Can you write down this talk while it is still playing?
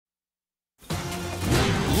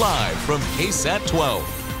Live from KSAT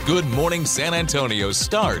 12. Good Morning San Antonio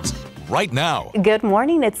starts right now. Good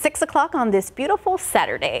morning. It's 6 o'clock on this beautiful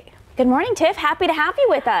Saturday. Good morning, Tiff. Happy to have you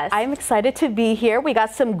with us. I'm excited to be here. We got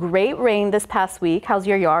some great rain this past week. How's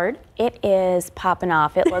your yard? It is popping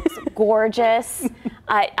off. It looks gorgeous.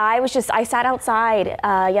 I sat outside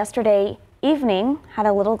yesterday evening, had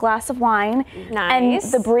a little glass of wine. Nice.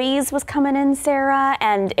 And the breeze was coming in, Sarah,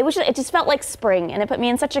 and it just felt like spring, and it put me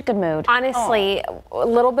in such a good mood. Honestly, a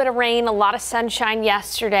little bit of rain, a lot of sunshine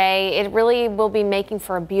yesterday. It really will be making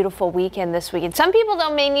for a beautiful weekend this weekend. Some people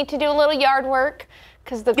though may need to do a little yard work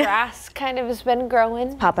because the grass kind of has been growing.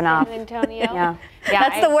 It's popping off. San Antonio. Yeah.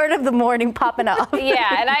 That's the word of the morning, popping off.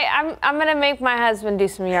 Yeah, and I'm gonna make my husband do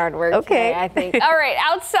some yard work today, I think. All right,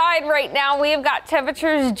 outside right now we have got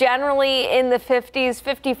temperatures generally in the 50s,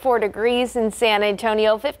 54 degrees in San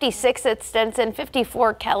Antonio, 56 at Stinson,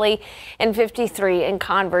 54 Kelly, and 53 in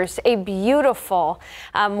Converse. A beautiful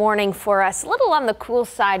morning for us. A little on the cool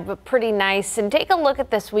side, but pretty nice. And take a look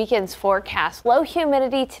at this weekend's forecast. Low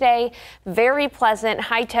humidity today, very pleasant.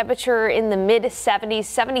 High temperature in the mid 70s,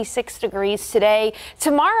 76 degrees today.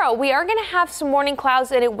 Tomorrow, we are going to have some morning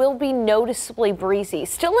clouds and it will be noticeably breezy.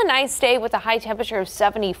 Still a nice day with a high temperature of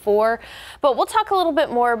 74, but we'll talk a little bit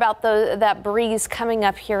more about that breeze coming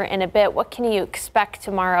up here in a bit. What can you expect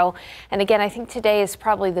tomorrow? And again, I think today is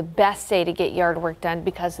probably the best day to get yard work done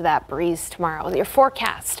because of that breeze tomorrow. Your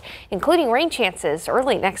forecast, including rain chances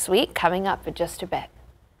early next week, coming up in just a bit.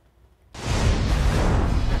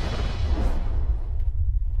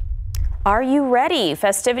 Are you ready?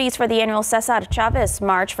 Festivities for the annual Cesar Chavez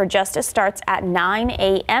March for Justice starts at 9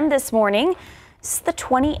 a.m. this morning. This is the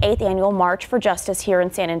 28th annual March for Justice here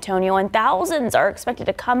in San Antonio, and thousands are expected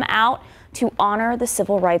to come out to honor the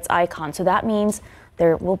civil rights icon. So that means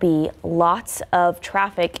there will be lots of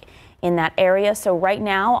traffic in that area. So right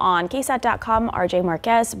now on KSAT.com, RJ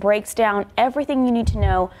Marquez breaks down everything you need to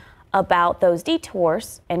know about those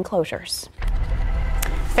detours and closures.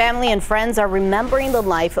 Family and friends are remembering the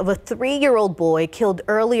life of a 3-year-old boy killed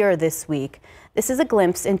earlier this week. This is a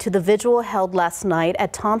glimpse into the vigil held last night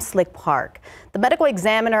at Tom Slick Park. The medical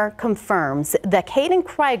examiner confirms that Caden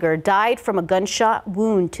Krieger died from a gunshot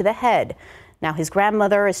wound to the head. Now his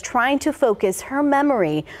grandmother is trying to focus her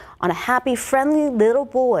memory on a happy, friendly little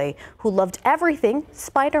boy who loved everything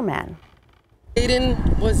Spider-Man.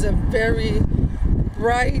 Caden was a very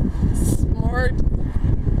bright, smart,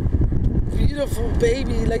 beautiful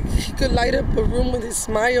baby. Like, he could light up a room with his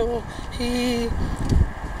smile.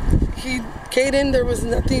 Caden, there was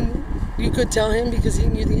nothing you could tell him because he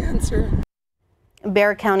knew the answer.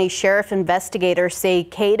 Bexar County Sheriff investigators say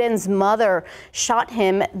Caden's mother shot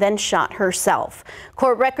him, then shot herself.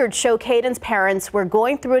 Court records show Caden's parents were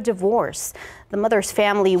going through a divorce. The mother's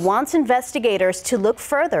family wants investigators to look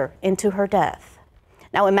further into her death.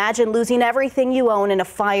 Now imagine losing everything you own in a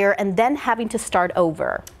fire and then having to start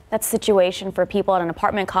over. That's the situation for people at an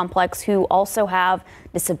apartment complex who also have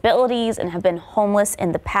disabilities and have been homeless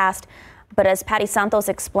in the past. But as Patty Santos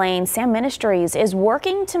explained, Sam Ministries is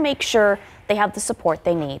working to make sure they have the support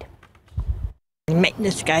they need. The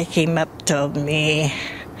maintenance guy came up to me,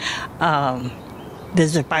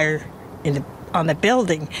 there's a fire on the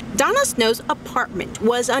building. Donna Snow's apartment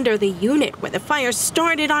was under the unit where the fire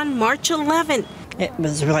started on March 11th. It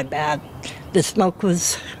was really bad. The smoke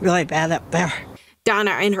was really bad up there.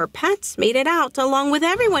 Donna and her pets made it out, along with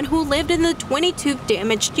everyone who lived in the 22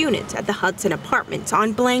 damaged units at the Hudson Apartments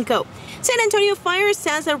on Blanco. San Antonio Fire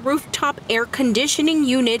says a rooftop air conditioning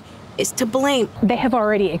unit is to blame. They have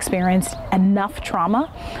already experienced enough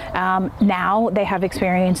trauma. Now they have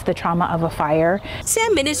experienced the trauma of a fire.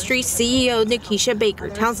 Sam Ministries CEO Nikisha Baker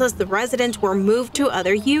tells us the residents were moved to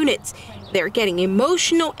other units. They're getting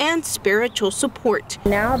emotional and spiritual support.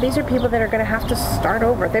 Now these are people that are going to have to start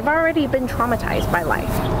over. They've already been traumatized by life.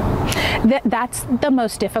 That's the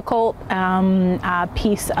most difficult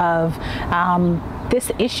piece of this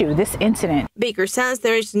issue, this incident. Baker says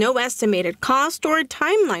there's no estimated cost or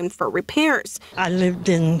timeline for repairs. I lived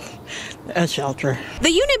in a shelter. The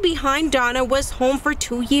unit behind Donna was home for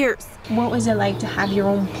 2 years. What was it like to have your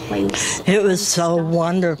own place? It was so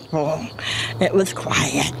wonderful. It was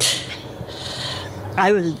quiet.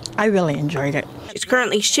 I really enjoyed it. She's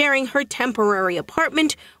currently sharing her temporary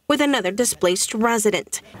apartment with another displaced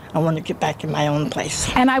resident. I want to get back in my own place.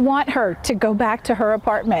 And I want her to go back to her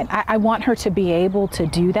apartment. I want her to be able to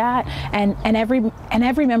do that, and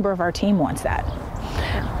every member of our team wants that.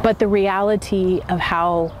 But the reality of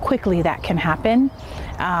how quickly that can happen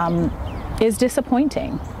is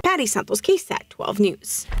disappointing. Patty Santos, KSAT 12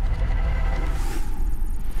 News.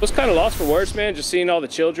 It was kind of lost for words, man, just seeing all the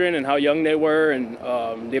children and how young they were and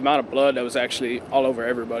the amount of blood that was actually all over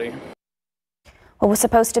everybody. What was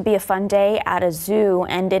supposed to be a fun day at a zoo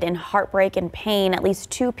ended in heartbreak and pain. At least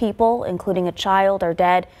 2 people, including a child, are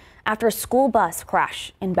dead after a school bus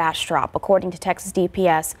crash in Bastrop. According to Texas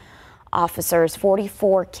DPS officers,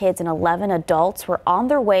 44 kids and 11 adults were on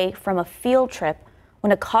their way from a field trip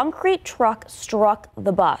when a concrete truck struck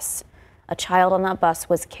the bus. A child on that bus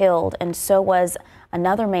was killed, and so was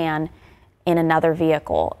another man in another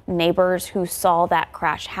vehicle. Neighbors who saw that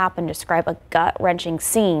crash happen describe a gut-wrenching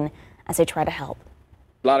scene as they try to help.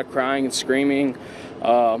 A lot of crying and screaming.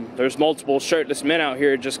 There's multiple shirtless men out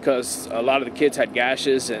here just because a lot of the kids had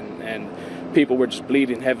gashes and people were just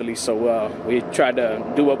bleeding heavily. So we tried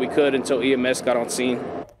to do what we could until EMS got on scene.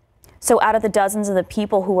 So out of the dozens of the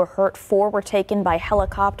people who were hurt, 4 were taken by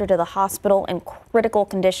helicopter to the hospital in critical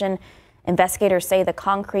condition. Investigators say the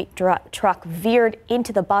concrete truck veered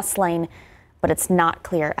into the bus lane, but it's not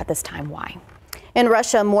clear at this time why. In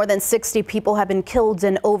Russia, more than 60 people have been killed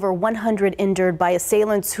and over 100 injured by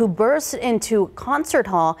assailants who burst into a concert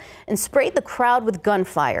hall and sprayed the crowd with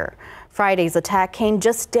gunfire. Friday's attack came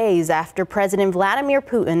just days after President Vladimir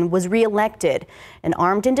Putin was re-elected. An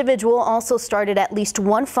armed individual also started at least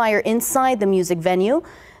 1 fire inside the music venue.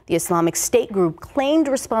 The Islamic State group claimed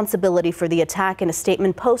responsibility for the attack in a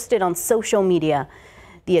statement posted on social media.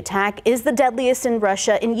 The attack is the deadliest in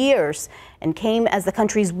Russia in years and came as the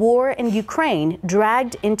country's war in Ukraine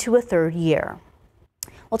dragged into a 3rd year.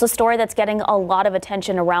 Well, it's a story that's getting a lot of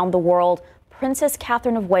attention around the world. Princess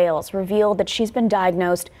Catherine of Wales revealed that she's been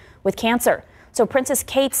diagnosed with cancer. So Princess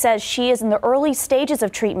Kate says she is in the early stages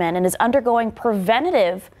of treatment and is undergoing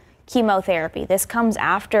preventative chemotherapy. This comes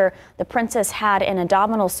after the princess had an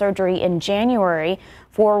abdominal surgery in January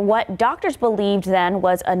for what doctors believed then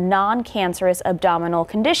was a non-cancerous abdominal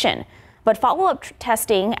condition. But follow-up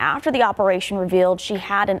testing after the operation revealed she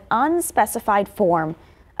had an unspecified form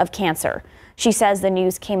of cancer. She says the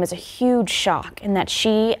news came as a huge shock and that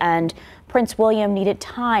she and Prince William needed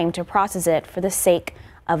time to process it for the sake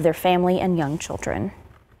of their family and young children.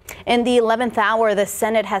 In the 11th hour, the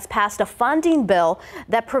Senate has passed a funding bill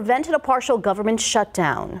that prevented a partial government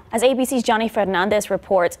shutdown. As ABC's Johnny Fernandez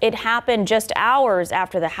reports, it happened just hours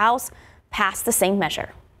after the House passed the same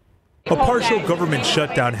measure. A partial government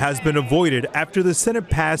shutdown has been avoided after the Senate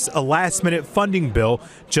passed a last-minute funding bill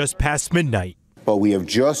just past midnight. But we have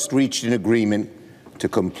just reached an agreement to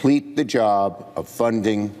complete the job of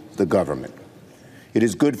funding the government. It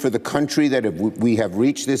is good for the country that we have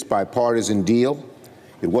reached this bipartisan deal.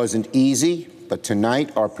 It wasn't easy, but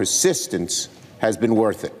tonight our persistence has been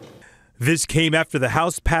worth it. This came after the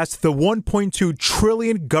House passed the $1.2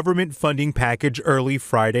 trillion government funding package early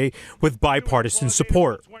Friday with bipartisan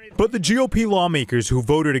support. But the GOP lawmakers who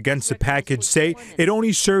voted against the package say it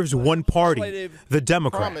only serves one party, the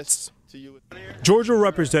Democrats. Georgia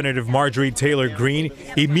Representative Marjorie Taylor Greene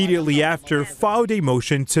immediately after filed a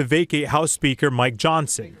motion to vacate House Speaker Mike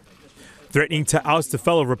Johnson, threatening to oust a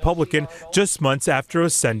fellow Republican just months after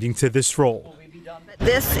ascending to this role.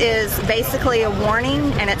 This is basically a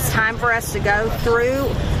warning, and it's time for us to go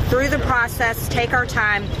through the process, take our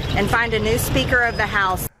time, and find a new Speaker of the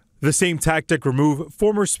House. The same tactic removed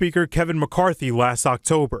former Speaker Kevin McCarthy last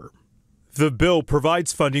October. The bill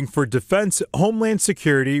provides funding for defense, homeland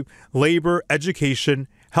security, labor, education,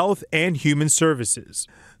 health, and human services.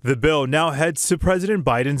 The bill now heads to President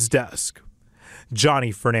Biden's desk.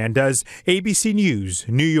 Johnny Fernandez, ABC News,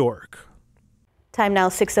 New York. Time now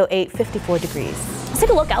 6:08, 54 degrees. Let's take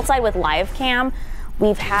a look outside with live cam.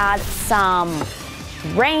 We've had some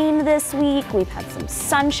rain this week. We've had some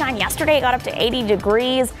sunshine. Yesterday it got up to 80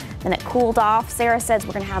 degrees, then it cooled off. Sarah says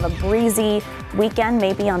we're going to have a breezy weekend,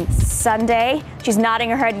 maybe on Sunday. She's nodding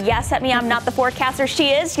her head yes at me. I'm not the forecaster. She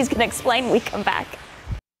is. She's going to explain when we come back.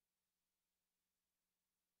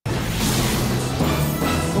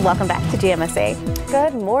 Welcome back to GMSA.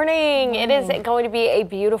 Good morning. It is going to be a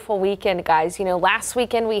beautiful weekend, guys. You know, last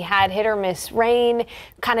weekend we had hit or miss rain,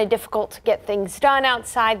 kind of difficult to get things done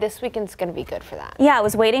outside. This weekend's going to be good for that. Yeah, I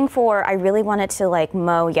was waiting I really wanted to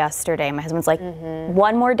mow yesterday. My husband's like,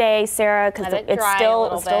 one more day, Sarah, because it's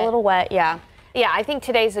still a little wet. Yeah. Yeah, I think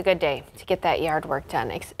today's a good day to get that yard work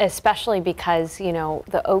done, especially because, you know,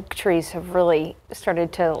 the oak trees have really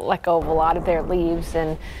started to let go of a lot of their leaves,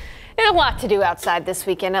 and a lot to do outside this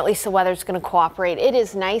weekend. At least the weather's going to cooperate. It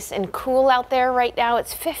is nice and cool out there right now.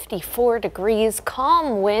 It's 54 degrees,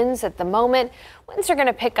 calm winds at the moment. Winds are going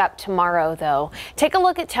to pick up tomorrow, though. Take a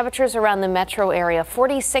look at temperatures around the metro area.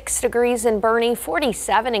 46 degrees in Bernie,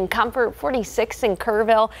 47 in Comfort, 46 in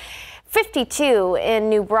Kerrville. 52 in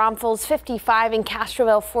New Braunfels, 55 in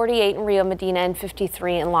Castroville, 48 in Rio Medina, and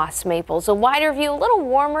 53 in Los Maples. A wider view, a little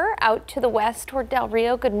warmer out to the west toward Del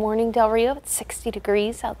Rio. Good morning, Del Rio. It's 60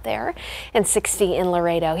 degrees out there and 60 in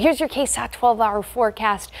Laredo. Here's your KSAT 12-hour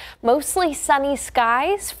forecast. Mostly sunny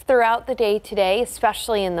skies throughout the day today,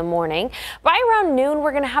 especially in the morning. By around noon,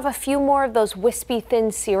 we're going to have a few more of those wispy,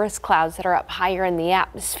 thin cirrus clouds that are up higher in the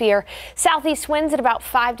atmosphere. Southeast winds at about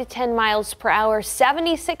 5 to 10 miles per hour,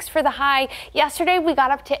 76 for the high. Yesterday we got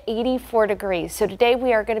up to 84 degrees, so today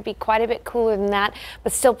we are going to be quite a bit cooler than that,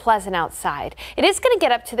 but still pleasant outside. It is going to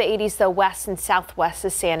get up to the 80s though west and southwest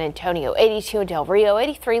of San Antonio. 82 in Del Rio,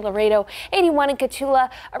 83 Laredo, 81 in Cotulla.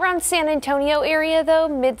 Around San Antonio area though,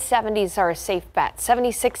 mid 70s are a safe bet.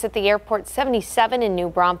 76 at the airport, 77 in New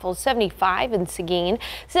Braunfels, 75 in Seguin,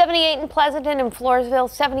 78 in Pleasanton and Floresville,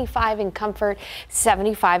 75 in Comfort,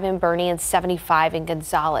 75 in Bernie, and 75 in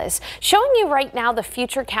Gonzales. Showing you right now the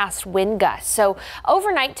futurecast wind gusts. So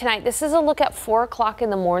overnight tonight, this is a look at 4 o'clock in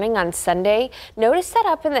the morning on Sunday. Notice that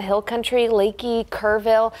up in the hill country, Lakey,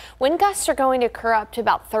 Kerrville, wind gusts are going to occur up to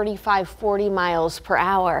about 35-40 miles per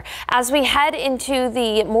hour. As we head into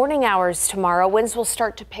the morning hours tomorrow, winds will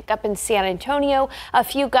start to pick up in San Antonio, a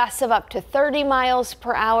few gusts of up to 30 miles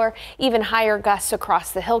per hour, even higher gusts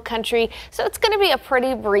across the hill country. So it's going to be a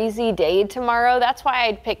pretty breezy day tomorrow. That's why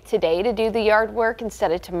I'd pick today to do the yard work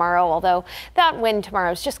instead of tomorrow, although that wind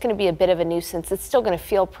tomorrow is just going to be a bit of a nuisance. It's still going to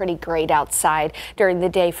feel pretty great outside during the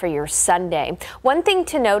day for your Sunday. One thing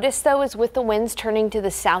to notice though is with the winds turning to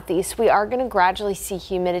the southeast, we are going to gradually see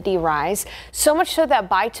humidity rise, so much so that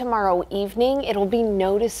by tomorrow evening it'll be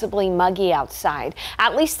noticeably muggy outside.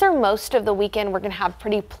 At least through most of the weekend we're going to have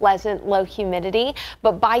pretty pleasant low humidity,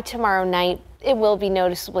 but by tomorrow night it will be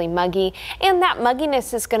noticeably muggy, and that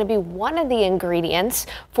mugginess is going to be one of the ingredients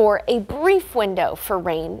for a brief window for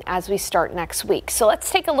rain as we start next week. So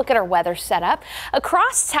let's take a look at our weather setup.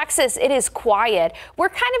 Across Texas, it is quiet. We're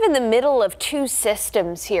kind of in the middle of two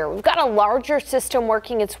systems here. We've got a larger system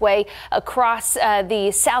working its way across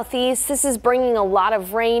the southeast. This is bringing a lot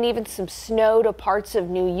of rain, even some snow to parts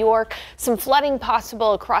of New York, some flooding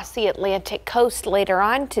possible across the Atlantic coast later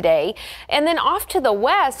on today. And then off to the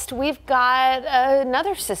west, we've got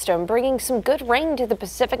another system bringing some good rain to the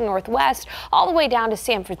Pacific Northwest all the way down to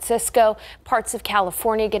San Francisco, parts of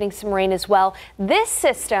California getting some rain as well. This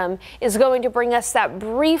system is going to bring us that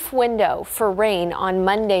brief window for rain on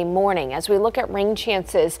Monday morning. As we look at rain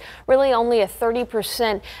chances, really only a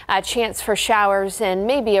 30% chance for showers and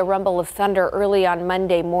maybe a rumble of thunder early on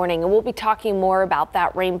Monday morning. And we'll be talking more about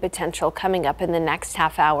that rain potential coming up in the next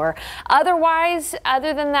half hour. Otherwise,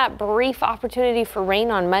 other than that brief opportunity for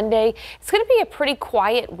rain on Monday, it's going to be a pretty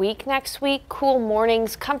quiet week next week. Cool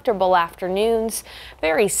mornings, comfortable afternoons,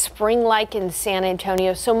 very spring-like in San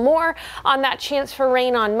Antonio. So more on that chance for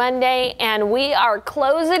rain on Monday, and we are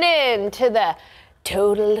closing in to the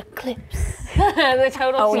total eclipse. The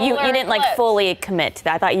total Oh, you solar didn't like eclipse. fully commit to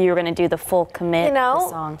that. I thought you were going to do the full commit. You know, to the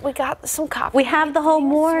song. we got some coffee. We have the whole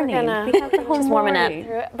morning. We have the whole warming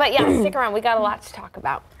morning. up. But yeah, stick around. We got a lot to talk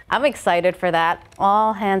about. I'm excited for that.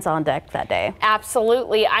 All hands on deck that day.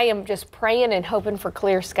 Absolutely. I am just praying and hoping for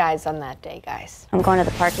clear skies on that day, guys. I'm going to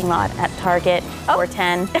the parking lot at Target,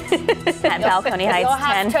 410, at Balcony Heights, You'll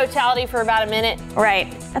have 10. totality for about a minute.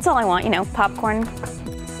 Right. That's all I want, you know, popcorn,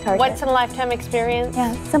 Target. Once in a lifetime experience.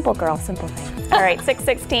 Yeah, simple girl, simple thing. All right,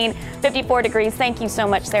 616, 54 degrees. Thank you so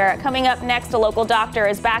much, Sarah. Coming up next, a local doctor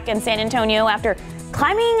is back in San Antonio after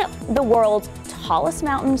climbing the world's tallest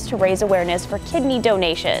mountains to raise awareness for kidney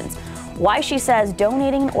donations. Why she says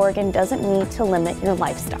donating an organ doesn't need to limit your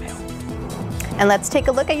lifestyle. And let's take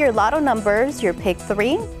a look at your lotto numbers. Your pick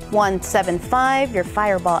 3, 175, your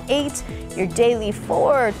Fireball 8, your daily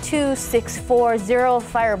 4, 2, 6, 4, 0,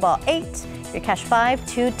 Fireball 8, your cash 5,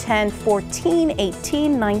 2, 10, 14,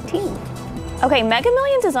 18, 19. Okay, Mega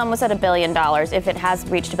Millions is almost at $1 billion. If it has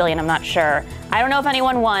reached $1 billion, I'm not sure. I don't know if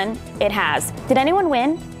anyone won. It has. Did anyone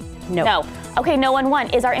win? No. Okay, no one won.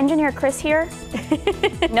 Is our engineer Chris here?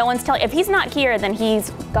 No one's telling. If he's not here, then he's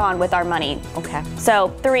gone with our money. Okay. So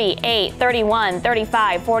 3, 8, 31,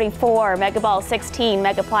 35, 44, Mega Ball 16,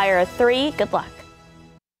 Megaplier 3. Good luck.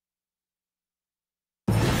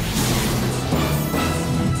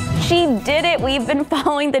 She did it. We've been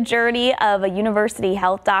following the journey of a university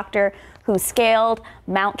health doctor who scaled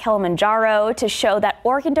Mount Kilimanjaro to show that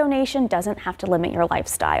organ donation doesn't have to limit your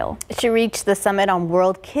lifestyle. She reached the summit on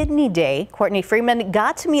World Kidney Day. Courtney Freeman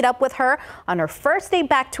got to meet up with her on her first day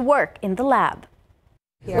back to work in the lab.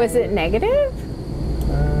 Was it negative?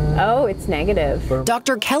 Oh, it's negative.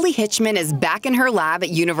 Dr. Kelly Hitchman is back in her lab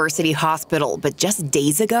at University Hospital, but just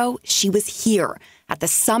days ago, she was here at the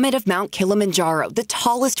summit of Mount Kilimanjaro, the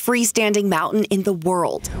tallest freestanding mountain in the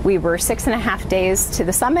world. We were 6.5 days to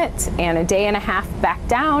the summit and a day and a half back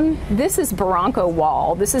down. This is Barranco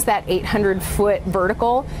Wall. This is that 800-foot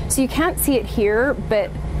vertical. So you can't see it here,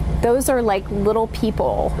 but those are like little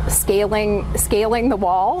people scaling the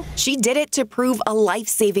wall. She did it to prove a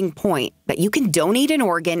life-saving point, that you can donate an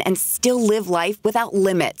organ and still live life without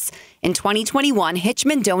limits. In 2021,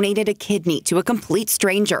 Hitchman donated a kidney to a complete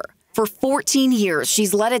stranger. For 14 years,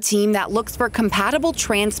 she's led a team that looks for compatible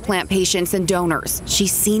transplant patients and donors.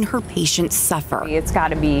 She's seen her patients suffer. It's got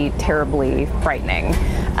to be terribly frightening.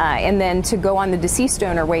 And then to go on the deceased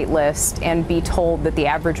donor wait list and be told that the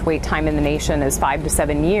average wait time in the nation is 5 to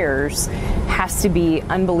 7 years has to be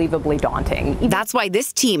unbelievably daunting. That's why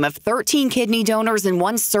this team of 13 kidney donors and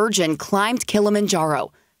 1 surgeon climbed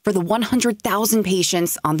Kilimanjaro for the 100,000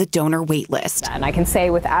 patients on the donor wait list. And I can say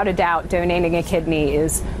without a doubt, donating a kidney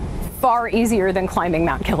is far easier than climbing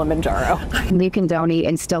Mount Kilimanjaro. You can donate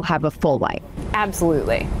and still have a full life.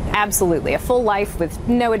 Absolutely. Absolutely. A full life with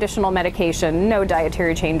no additional medication, no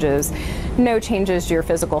dietary changes, no changes to your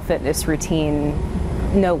physical fitness routine,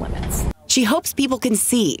 no limits. She hopes people can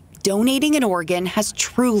see donating an organ has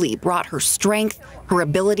truly brought her strength, her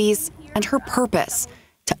abilities, and her purpose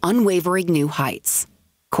to unwavering new heights.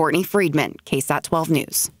 Courtney Friedman, KSAT 12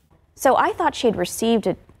 News. So I thought she had received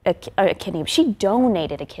a kidney. She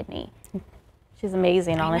donated a kidney. She's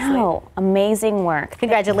amazing, honestly. I know. Amazing work.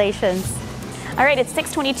 Congratulations. All right, it's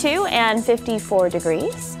 6:22 and 54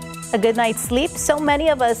 degrees. A good night's sleep. So many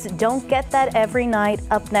of us don't get that every night.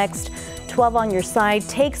 Up next, 12 on your side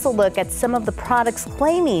takes a look at some of the products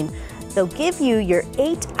claiming they'll give you your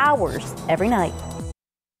 8 hours every night.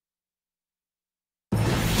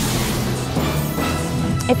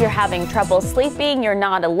 If you're having trouble sleeping, you're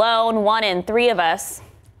not alone. 1 in 3 of us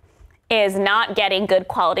is not getting good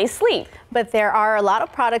quality sleep. But there are a lot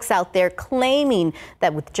of products out there claiming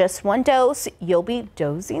that with just 1 dose, you'll be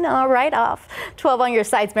dozing right off. 12 on your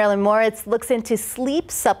side's Marilyn Moritz looks into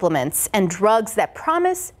sleep supplements and drugs that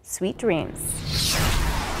promise sweet dreams.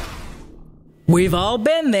 We've all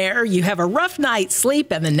been there. You have a rough night's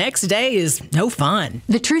sleep and the next day is no fun.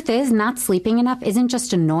 The truth is, not sleeping enough isn't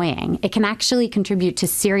just annoying. It can actually contribute to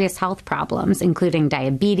serious health problems, including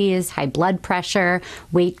diabetes, high blood pressure,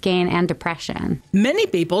 weight gain, and depression. Many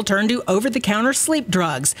people turn to over-the-counter sleep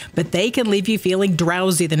drugs, but they can leave you feeling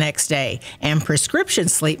drowsy the next day. And prescription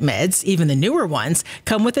sleep meds, even the newer ones,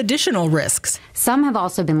 come with additional risks. Some have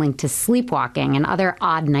also been linked to sleepwalking and other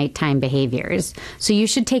odd nighttime behaviors. So you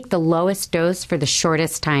should take the lowest dose for the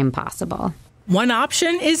shortest time possible. One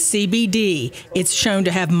option is CBD. It's shown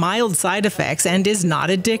to have mild side effects and is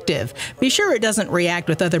not addictive. Be sure it doesn't react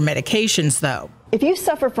with other medications, though. If you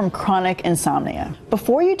suffer from chronic insomnia,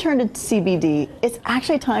 before you turn to CBD, it's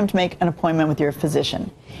actually time to make an appointment with your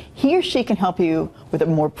physician. He or she can help you with a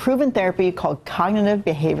more proven therapy called cognitive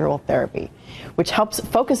behavioral therapy, which helps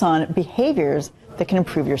focus on behaviors that can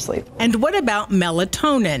improve your sleep. And what about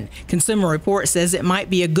melatonin? Consumer Report says it might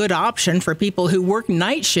be a good option for people who work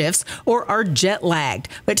night shifts or are jet lagged.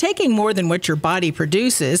 But taking more than what your body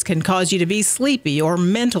produces can cause you to be sleepy or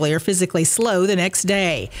mentally or physically slow the next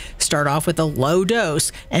day. Start off with a low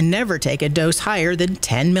dose and never take a dose higher than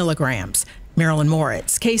 10 milligrams. Marilyn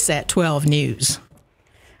Moritz, KSAT 12 News.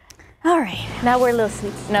 All right, now we're a little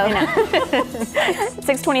sleepy. No.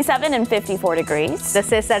 6:27 and 54 degrees. The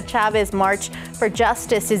Cesar Chavez March for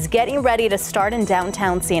Justice is getting ready to start in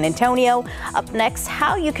downtown San Antonio. Up next,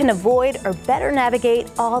 how you can avoid or better navigate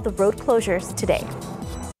all the road closures today.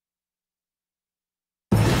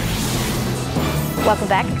 Welcome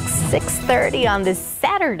back. 6:30 on this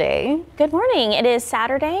Saturday. Good morning. It is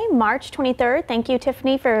Saturday, March 23rd. Thank you,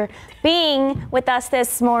 Tiffany, for being with us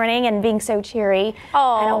this morning and being so cheery.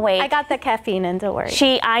 Oh, I got the caffeine in, don't worry.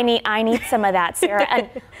 I need some of that, Sarah.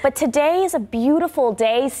 But today is a beautiful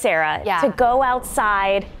day, Sarah, to go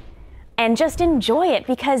outside and just enjoy it,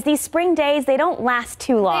 because these spring days, they don't last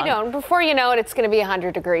too long. They don't. Before you know it, it's going to be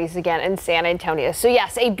 100 degrees again in San Antonio. So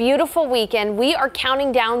yes, a beautiful weekend. We are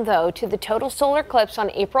counting down, though, to the total solar eclipse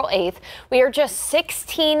on April 8th. We are just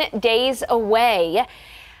 16 days away.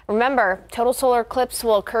 Remember, total solar eclipse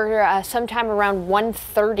will occur sometime around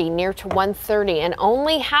 1:30, near to 1:30, and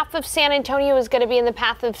only half of San Antonio is going to be in the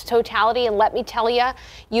path of totality. And let me tell you,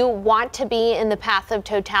 you want to be in the path of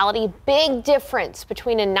totality. Big difference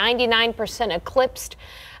between a 99% eclipsed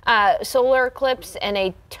solar eclipse and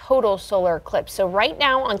a total solar eclipse. So right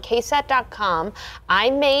now on KSAT.com, I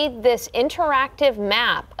made this interactive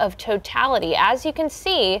map of totality. As you can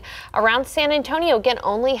see, around San Antonio, again,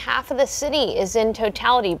 only half of the city is in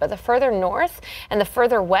totality, but the further north and the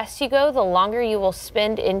further west you go, the longer you will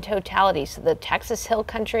spend in totality. So the Texas Hill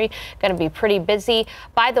Country going to be pretty busy.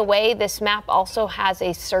 By the way, this map also has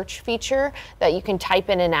a search feature that you can type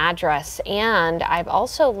in an address, and I've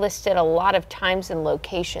also listed a lot of times and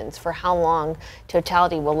locations for how long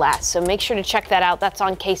totality will last. So make sure to check that out. That's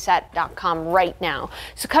on KSAT.com right now.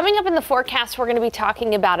 So coming up in the forecast, we're going to be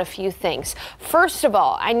talking about a few things. First of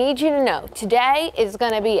all, I need you to know today is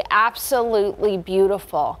going to be absolutely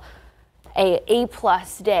beautiful. A+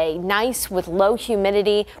 day, nice with low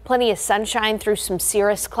humidity, plenty of sunshine through some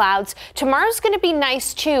cirrus clouds. Tomorrow's going to be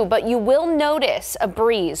nice too, but you will notice a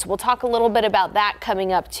breeze. We'll talk a little bit about that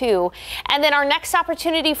coming up too. And then our next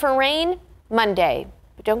opportunity for rain, Monday.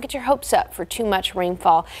 But don't get your hopes up for too much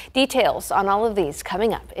rainfall. Details on all of these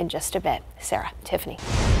coming up in just a bit. Sarah, Tiffany.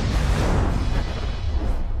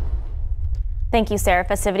 Thank you, Sarah.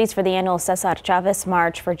 Festivities for the annual Cesar Chavez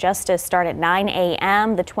March for Justice start at 9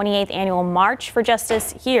 a.m., the 28th annual March for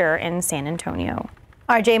Justice here in San Antonio.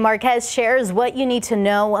 RJ Marquez shares what you need to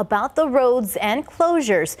know about the roads and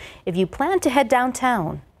closures if you plan to head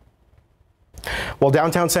downtown. Well,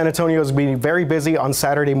 downtown San Antonio is being very busy on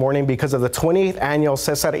Saturday morning because of the 28th annual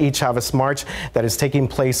Cesar Chavez March that is taking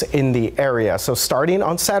place in the area. So starting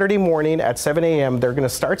on Saturday morning at 7 a.m., they're going to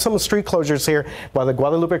start some street closures here by the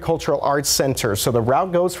Guadalupe Cultural Arts Center. So the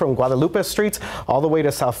route goes from Guadalupe Street all the way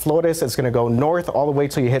to South Flores. It's going to go north all the way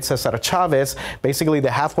till you hit Cesar Chavez. Basically,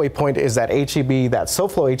 the halfway point is that HEB, that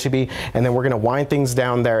SoFlo HEB, and then we're going to wind things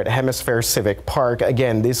down there at Hemisphere Civic Park.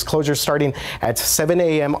 Again, these closures starting at 7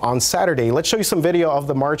 a.m. on Saturday. Let's show you some video of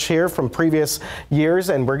the march here from previous years,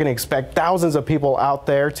 and we're going to expect thousands of people out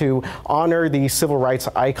there to honor the civil rights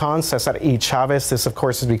icon, Cesar Chavez. This, of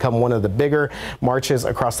course, has become one of the bigger marches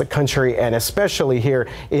across the country and especially here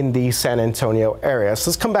in the San Antonio area.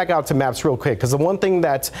 So let's come back out to maps real quick, because the one thing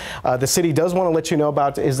that the city does want to let you know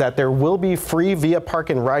about is that there will be free Via Park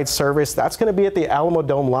and Ride service. That's going to be at the Alamo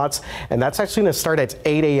Dome lots, and that's actually going to start at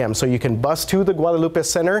 8 a.m. So you can bus to the Guadalupe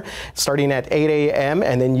Center starting at 8 a.m.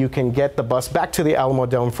 and then you can get the bus back to the Alamo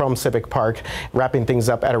Dome from Civic Park, wrapping things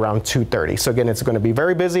up at around 2:30. So again, it's going to be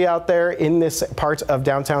very busy out there in this part of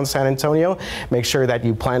downtown San Antonio. Make sure that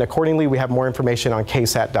you plan accordingly. We have more information on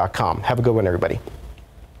KSAT.com. Have a good one, everybody.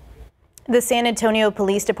 The San Antonio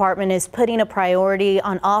Police Department is putting a priority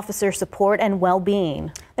on officer support and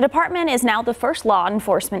well-being. The department is now the first law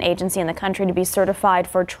enforcement agency in the country to be certified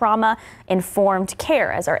for trauma-informed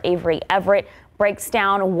care, as our Avery Everett breaks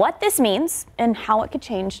down what this means and how it could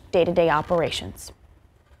change day-to-day operations.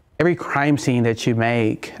 Every crime scene that you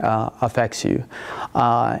make affects you,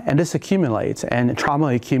 and this accumulates, and trauma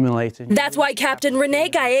accumulates. That's why Captain Rene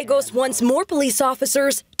Gallegos wants more police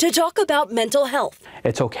officers to talk about mental health.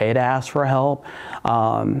 It's okay to ask for help,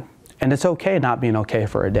 and it's okay not being okay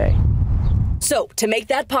for a day. So, to make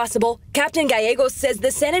that possible, Captain Gallegos says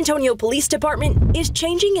the San Antonio Police Department is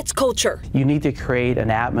changing its culture. You need to create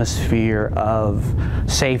an atmosphere of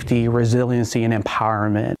safety, resiliency, and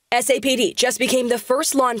empowerment. SAPD just became the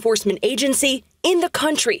first law enforcement agency in the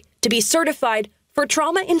country to be certified for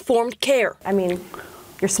trauma-informed care. I mean,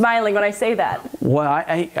 you're smiling when I say that. Well,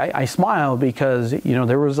 I smile because, you know,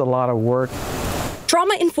 there was a lot of work.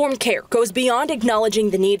 Trauma-informed care goes beyond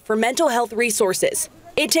acknowledging the need for mental health resources.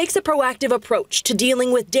 It takes a proactive approach to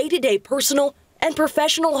dealing with day-to-day personal and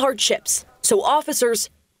professional hardships, so officers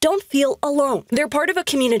don't feel alone. They're part of a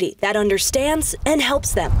community that understands and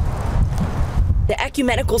helps them. The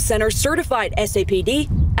Ecumenical Center certified SAPD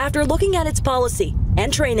after looking at its policy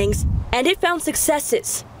and trainings, and it found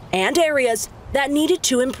successes and areas that needed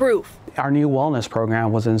to improve. Our new wellness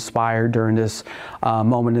program was inspired during this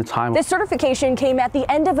moment in time. This certification came at the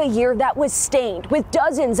end of a year that was stained with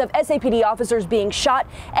dozens of SAPD officers being shot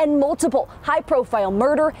and multiple high-profile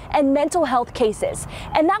murder and mental health cases.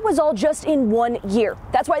 And that was all just in 1 year.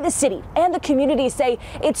 That's why the city and the community say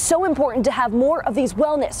it's so important to have more of these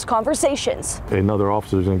wellness conversations. Another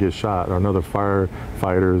officer is going to get shot, or another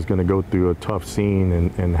firefighter is going to go through a tough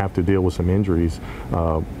scene and have to deal with some injuries.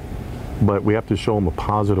 But we have to show them a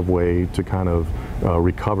positive way to kind of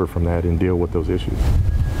recover from that and deal with those issues.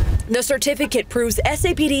 The certificate proves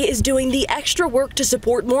SAPD is doing the extra work to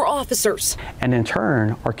support more officers. And in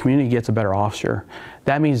turn, our community gets a better officer.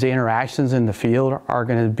 That means the interactions in the field are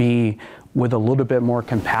going to be with a little bit more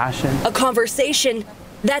compassion. A conversation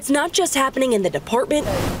that's not just happening in the department,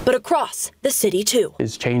 but across the city too.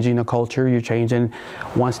 It's changing a culture. You're changing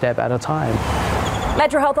one step at a time.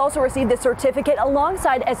 Metro Health also received this certificate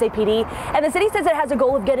alongside SAPD, and the city says it has a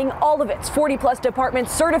goal of getting all of its 40-plus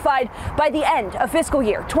departments certified by the end of fiscal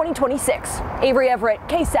year 2026. Avery Everett,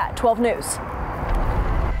 KSAT 12 News.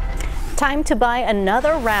 Time to buy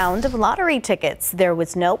another round of lottery tickets. There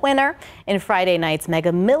was no winner in Friday night's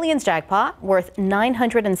Mega Millions jackpot worth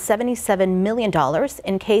 $977 million.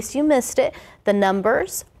 In case you missed it, the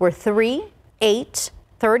numbers were 3, 8,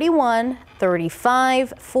 31,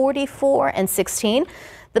 35, 44, and 16.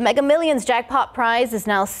 The Mega Millions jackpot prize is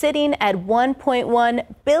now sitting at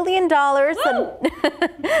 $1.1 billion.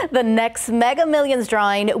 The next Mega Millions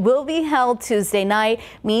drawing will be held Tuesday night.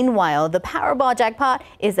 Meanwhile, the Powerball jackpot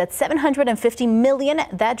is at $750 million.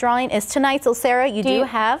 That drawing is tonight. So, Sarah,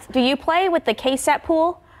 do you play with the KSAT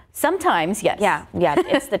pool? Sometimes, yes. Yeah,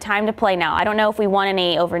 it's the time to play now. I don't know if we won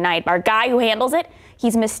any overnight. Our guy who handles it,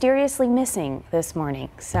 he's mysteriously missing this morning,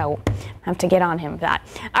 so I have to get on him for that.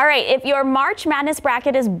 All right, if your March Madness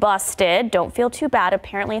bracket is busted, don't feel too bad.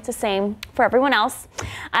 Apparently it's the same for everyone else.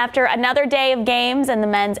 After another day of games in the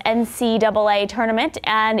men's NCAA tournament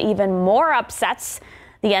and even more upsets,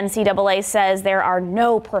 the NCAA says there are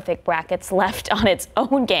no perfect brackets left on its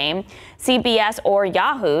own game. CBS or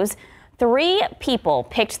Yahoo's 3 people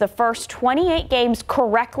picked the first 28 games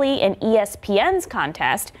correctly in ESPN's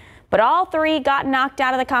contest, but all 3 got knocked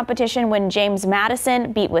out of the competition when James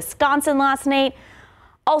Madison beat Wisconsin last night.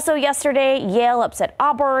 Also yesterday, Yale upset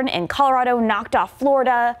Auburn and Colorado knocked off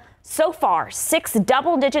Florida. So far, 6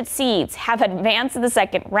 double-digit seeds have advanced to the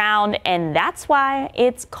second round, and that's why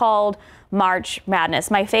it's called March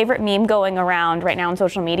Madness. My favorite meme going around right now on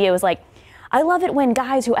social media was like, I love it when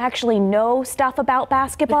guys who actually know stuff about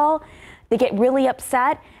basketball, they get really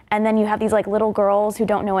upset. And then you have these like little girls who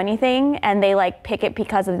don't know anything and they like pick it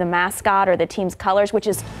because of the mascot or the team's colors, which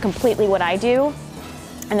is completely what I do.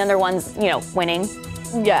 And then they're ones, winning.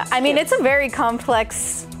 Yeah, I mean, it's a very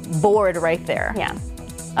complex board right there. Yeah.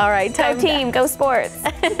 All right, go team, go sports.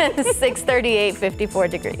 6:38, 54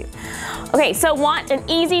 degrees. Okay, so want an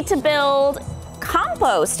easy to build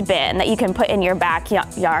compost bin that you can put in your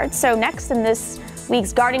backyard. So next in this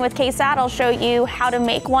week's Gardening with KSAT, I'll show you how to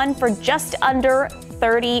make one for just under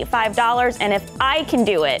 $35. And if I can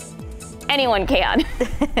do it, anyone can.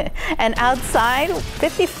 And outside,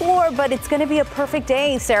 54, but it's going to be a perfect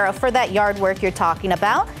day, Sarah, for that yard work you're talking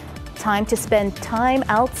about. Time to spend time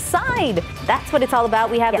outside. That's what it's all about.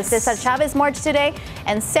 We have the Cesar Chavez March today,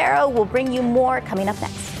 and Sarah will bring you more coming up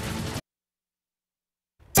next.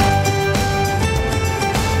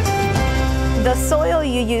 The soil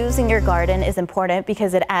you use in your garden is important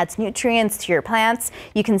because it adds nutrients to your plants.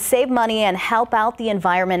 You can save money and help out the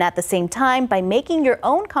environment at the same time by making your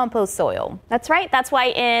own compost soil. That's right. That's why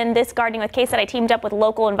in this Gardening with KSAT, I teamed up with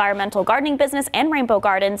local environmental gardening business and Rainbow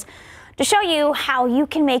Gardens to show you how you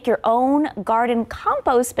can make your own garden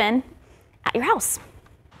compost bin at your house.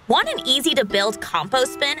 Want an easy-to-build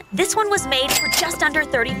compost bin? This one was made for just under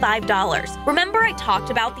 $35. Remember I talked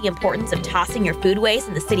about the importance of tossing your food waste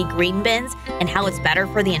in the city green bins and how it's better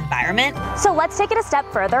for the environment? So let's take it a step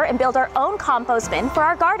further and build our own compost bin for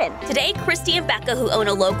our garden. Today, Christy and Becca, who own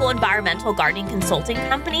a local environmental gardening consulting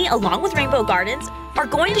company along with Rainbow Gardens, are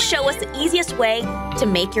going to show us the easiest way to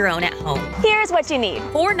make your own at home. Here's what you need.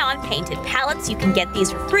 4 non-painted pallets. You can get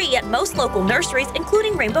these for free at most local nurseries,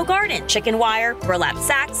 including Rainbow Garden. Chicken wire, burlap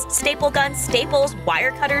sacks, staple guns, staples,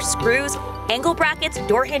 wire cutters, screws, angle brackets,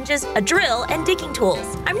 door hinges, a drill, and digging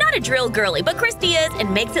tools. I'm not a drill girly, but Christy is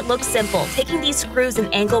and makes it look simple, taking these screws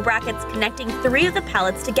and angle brackets, connecting 3 of the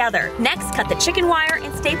pallets together. Next, cut the chicken wire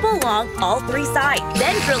and staple along all 3 sides.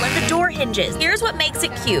 Then drill in the door hinges. Here's what makes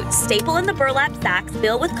it cute. Staple in the burlap sacks,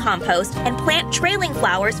 fill with compost, and plant trailing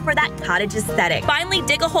flowers for that cottage aesthetic. Finally,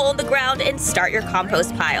 dig a hole in the ground and start your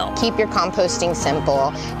compost pile. Keep your composting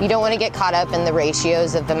simple. You don't want to get caught up in the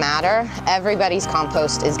ratios of the matter. Everybody's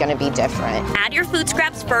compost is going to be different. Add your food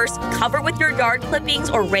scraps first, cover with your yard clippings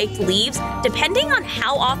or raked leaves. Depending on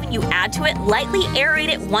how often you add to it, lightly aerate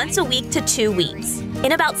it once a week to 2 weeks.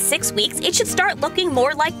 In about 6 weeks, it should start looking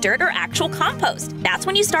more like dirt or actual compost. That's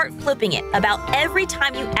when you start flipping it, about every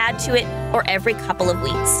time you add to it or every couple of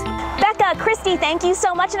weeks. Becca, Christy, thank you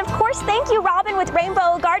so much. And of course, thank you, Robin with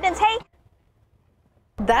Rainbow Gardens. Hey.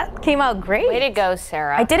 That came out great. Way to go,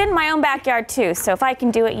 Sarah. I did it in my own backyard too. So if I can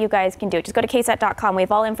do it, you guys can do it. Just go to ksat.com. We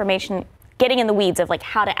have all information getting in the weeds of like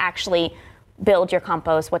how to actually build your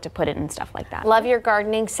compost, what to put in and stuff like that. Love your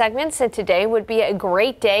gardening segments, and today would be a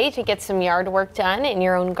great day to get some yard work done in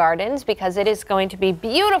your own gardens because it is going to be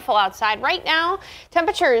beautiful outside. Right now,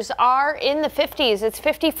 temperatures are in the 50s. It's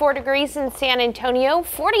 54 degrees in San Antonio,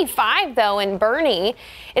 45 though in Bernie.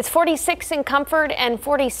 It's 46 in Comfort and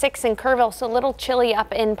 46 in Kerrville, so a little chilly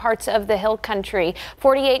up in parts of the hill country.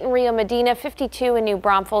 48 in Rio Medina, 52 in New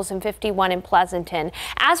Braunfels, and 51 in Pleasanton.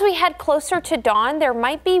 As we head closer to dawn, there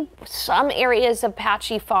might be some areas of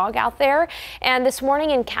patchy fog out there, and this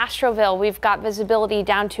morning in Castroville we've got visibility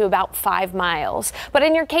down to about 5 miles. But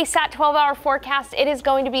in your KSAT 12-hour forecast, it is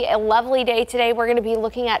going to be a lovely day today. We're going to be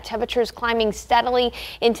looking at temperatures climbing steadily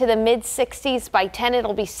into the mid 60s. By 10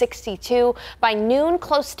 it'll be 62, by noon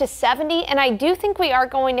close to 70, and I do think we are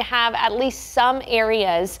going to have at least some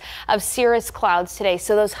areas of cirrus clouds today.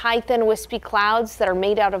 So those high thin wispy clouds that are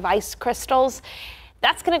made out of ice crystals,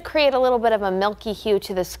 that's going to create a little bit of a milky hue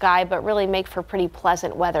to the sky, but really make for pretty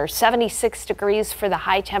pleasant weather. 76 degrees for the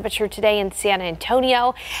high temperature today in San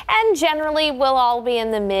Antonio, and generally we'll all be in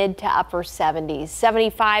the mid to upper 70s.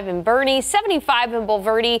 75 in Bernie, 75 in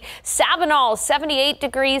Bulverde, Sabinal 78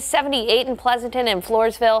 degrees, 78 in Pleasanton and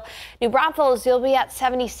Floresville. New Braunfels, you'll be at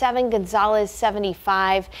 77, Gonzales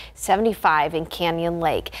 75, 75 in Canyon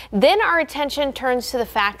Lake. Then our attention turns to the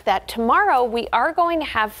fact that tomorrow we are going to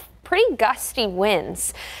have pretty gusty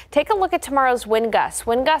winds. Take a look at tomorrow's wind gusts.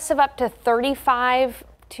 Wind gusts of up to 35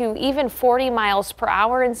 to even 40 miles per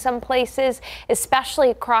hour in some places, especially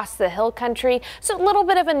across the hill country. So a little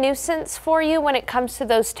bit of a nuisance for you when it comes to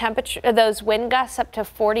those wind gusts up to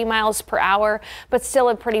 40 miles per hour, but still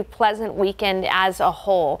a pretty pleasant weekend as a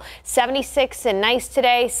whole. 76 and nice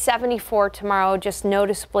today, 74 tomorrow, just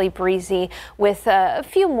noticeably breezy with a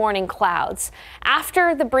few morning clouds.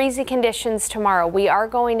 After the breezy conditions tomorrow, we are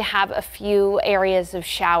going to have a few areas of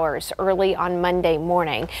showers early on Monday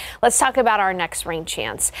morning. Let's talk about our next rain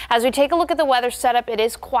chance. As we take a look at the weather setup, it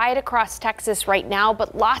is quiet across Texas right now,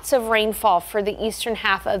 but lots of rainfall for the eastern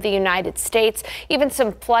half of the United States, even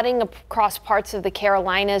some flooding across parts of the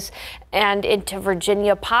Carolinas and into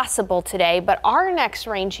Virginia possible today. But our next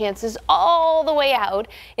rain chance is all the way out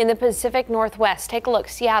in the Pacific Northwest. Take a look,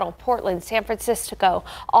 Seattle, Portland, San Francisco,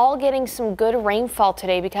 all getting some good rainfall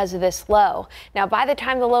today because of this low. Now, by the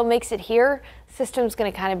time the low makes it here, system's going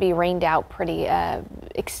to kind of be rained out pretty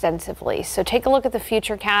extensively. So take a look at the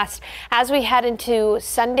futurecast. As we head into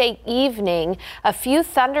Sunday evening, a few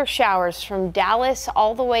thunder showers from Dallas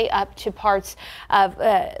all the way up to parts of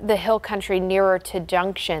the hill country nearer to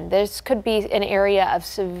Junction. This could be an area of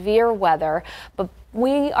severe weather, but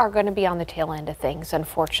we are going to be on the tail end of things,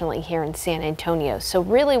 unfortunately, here in San Antonio. So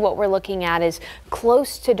really what we're looking at is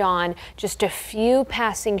close to dawn, just a few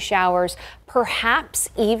passing showers, perhaps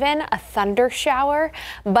even a thunder shower,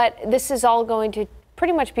 but this is all going to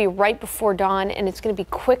pretty much be right before dawn, and it's going to be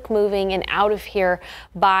quick moving and out of here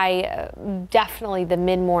by definitely the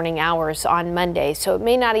mid-morning hours on Monday. So it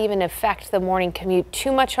may not even affect the morning commute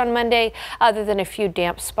too much on Monday, other than a few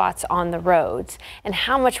damp spots on the roads. And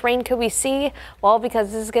how much rain could we see? Well,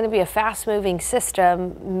 because this is going to be a fast-moving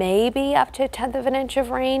system, maybe up to 1/10 of an inch of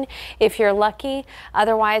rain if you're lucky.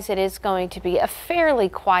 Otherwise, it is going to be a fairly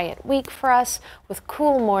quiet week for us with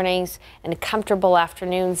cool mornings and comfortable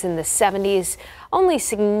afternoons in the 70s. Only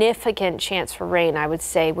significant chance for rain, I would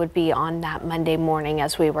say, would be on that Monday morning,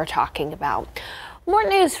 as we were talking about. More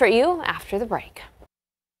news for you after the break.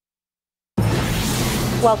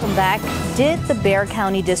 Welcome back. Did the Bexar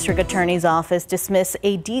County District Attorney's Office dismiss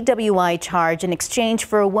a DWI charge in exchange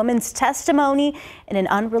for a woman's testimony in an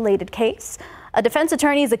unrelated case? A defense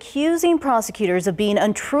attorney is accusing prosecutors of being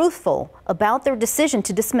untruthful about their decision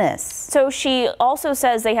to dismiss. So she also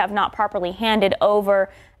says they have not properly handed over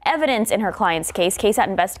evidence in her client's case. KSAT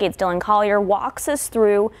Investigates Dylan Collier walks us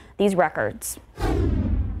through these records.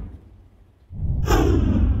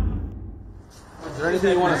 Is there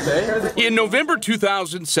anything you want to say? In November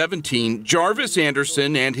 2017, Jarvis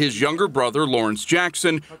Anderson and his younger brother Lawrence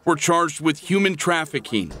Jackson were charged with human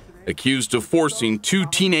trafficking, accused of forcing 2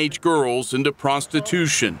 teenage girls into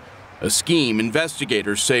prostitution, a scheme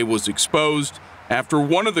investigators say was exposed after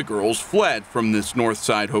one of the girls fled from this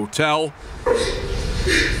Northside hotel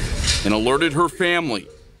and alerted her family,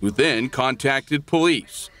 who then contacted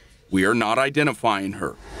police. We are not identifying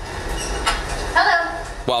her. Hello.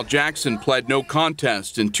 While Jackson pled no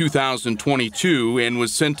contest in 2022 and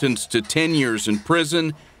was sentenced to 10 years in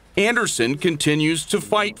prison, Anderson continues to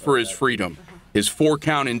fight for his freedom. His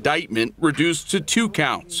 4-count indictment reduced to 2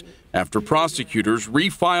 counts after prosecutors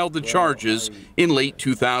refiled the charges in late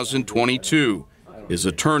 2022. His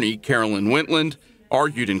attorney, Carolyn Wentland,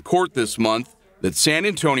 argued in court this month that San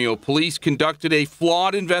Antonio police conducted a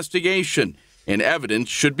flawed investigation and evidence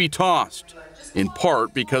should be tossed, in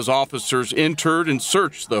part because officers entered and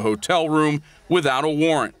searched the hotel room without a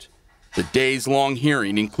warrant. The days-long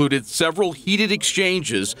hearing included several heated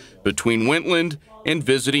exchanges between Wentland and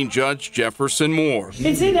visiting Judge Jefferson Moore.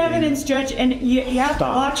 It's in evidence, Judge, and you have to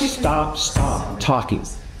watch it. Stop talking.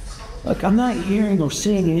 Look, I'm not hearing or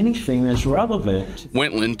seeing anything that's relevant.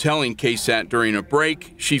 Wentland telling KSAT during a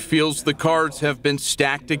break she feels the cards have been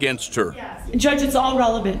stacked against her. Judge, it's all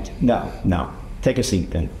relevant. No. Take a seat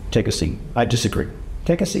then. Take a seat. I disagree.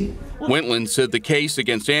 Take a seat. Wentland said the case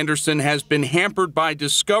against Anderson has been hampered by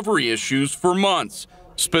discovery issues for months,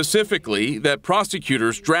 specifically that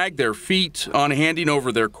prosecutors dragged their feet on handing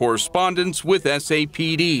over their correspondence with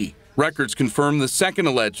SAPD. Records confirm the second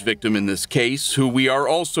alleged victim in this case, who we are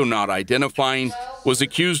also not identifying, was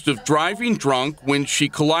accused of driving drunk when she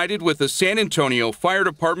collided with a San Antonio Fire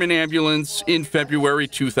Department ambulance in February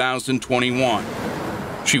 2021.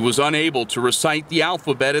 She was unable to recite the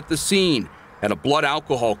alphabet at the scene, had a blood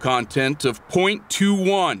alcohol content of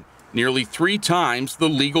 0.21, nearly 3 times the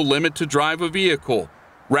legal limit to drive a vehicle,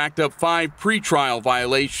 racked up 5 pretrial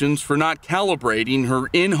violations for not calibrating her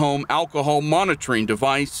in-home alcohol monitoring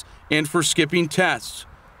device and for skipping tests,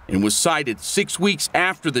 and was cited 6 weeks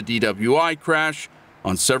after the DWI crash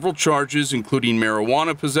on several charges, including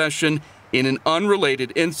marijuana possession in an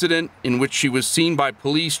unrelated incident in which she was seen by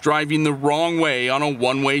police driving the wrong way on a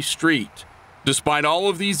one-way street. Despite all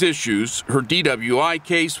of these issues, her DWI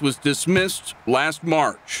case was dismissed last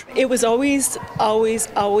March. It was always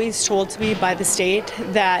told to me by the state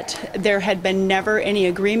that there had been never any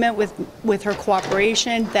agreement with her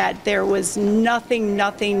cooperation, that there was nothing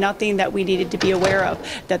that we needed to be aware of,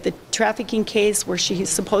 that the trafficking case where she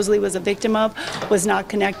supposedly was a victim of was not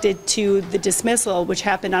connected to the dismissal, which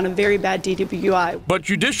happened on a very bad DWI. But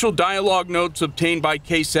judicial dialogue notes obtained by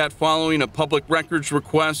KSAT following a public records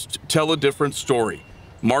request tell a different story.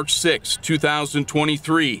 March 6,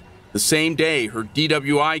 2023, the same day her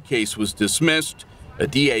DWI case was dismissed, a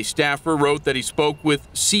DA staffer wrote that he spoke with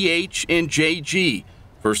CH and JG,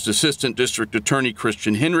 First Assistant District Attorney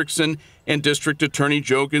Christian Henriksen and District Attorney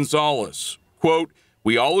Joe Gonzalez. Quote,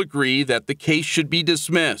 "We all agree that the case should be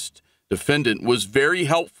dismissed. Defendant was very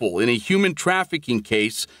helpful in a human trafficking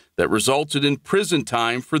case that resulted in prison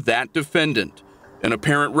time for that defendant." An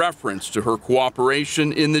apparent reference to her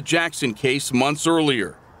cooperation in the Jackson case months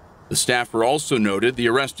earlier. The staffer also noted the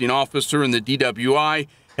arresting officer in the DWI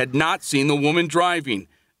had not seen the woman driving,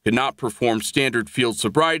 could not perform standard field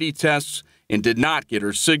sobriety tests, and did not get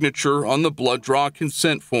her signature on the blood draw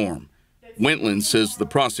consent form. Wentland says the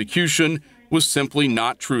prosecution was simply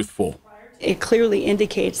not truthful. It clearly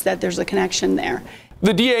indicates that there's a connection there.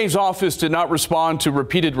 The DA's office did not respond to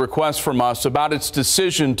repeated requests from us about its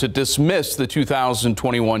decision to dismiss the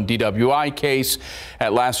 2021 DWI case.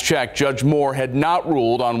 At last check, Judge Moore had not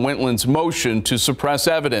ruled on Wentland's motion to suppress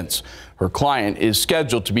evidence. Her client is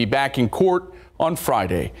scheduled to be back in court on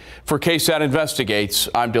Friday. For KSAT Investigates,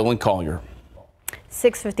 I'm Dylan Collier.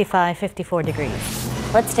 6:55, 54 degrees.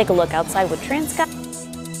 Let's take a look outside with Transcom.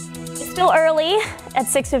 Still early at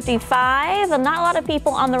 6:55. Not a lot of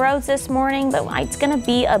people on the roads this morning, but it's going to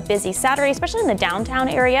be a busy Saturday, especially in the downtown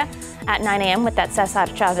area at 9 a.m. with that Cesar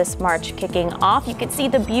Chavez March kicking off. You can see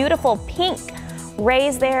the beautiful pink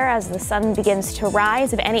rays there as the sun begins to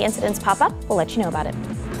rise. If any incidents pop up, we'll let you know about it.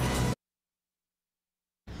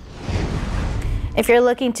 If you're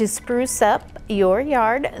looking to spruce up your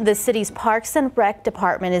yard, the city's Parks and Rec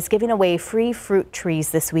department is giving away free fruit trees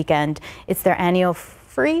this weekend. It's their annual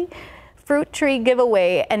free fruit tree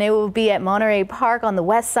giveaway, and it will be at Monterey Park on the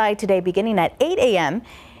west side today beginning at 8 a.m.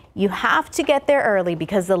 You have to get there early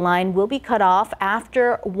because the line will be cut off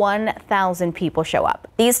after 1,000 people show up.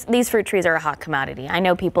 These fruit trees are a hot commodity. I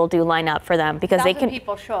know people do line up for them because they can.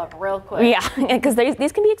 People show up real quick. Yeah, because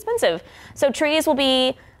these can be expensive. So trees will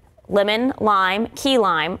be lemon, lime, key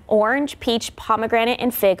lime, orange, peach, pomegranate,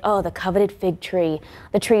 and fig. Oh, the coveted fig tree.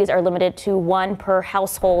 The trees are limited to 1 per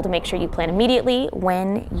household. Make sure you plant immediately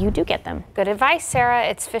when you do get them. Good advice, Sarah.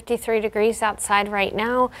 It's 53 degrees outside right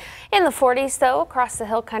now. In the 40s, though, across the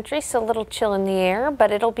hill country. Still a little chill in the air, but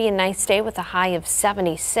it'll be a nice day with a high of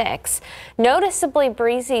 76. Noticeably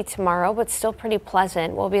breezy tomorrow, but still pretty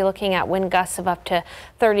pleasant. We'll be looking at wind gusts of up to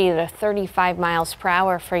 30 to 35 miles per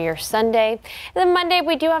hour for your Sunday. And then Monday,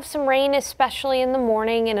 we do have some some rain, especially in the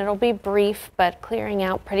morning, and it'll be brief, but clearing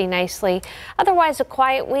out pretty nicely. Otherwise, a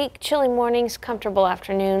quiet week, chilly mornings, comfortable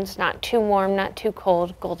afternoons, not too warm, not too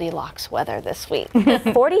cold. Goldilocks weather this week.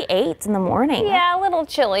 48 in the morning. Yeah, a little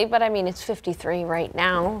chilly, but I mean, it's 53 right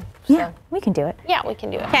now. So. Yeah, we can do it. Yeah, we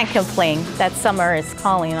can do it. Can't complain that summer is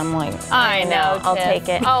calling. I'm like, I know, I'll Tiff. take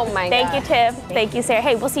it. Oh my God. Thank you, Tiff. Thank you, Sarah.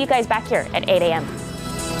 Hey, we'll see you guys back here at 8 a.m.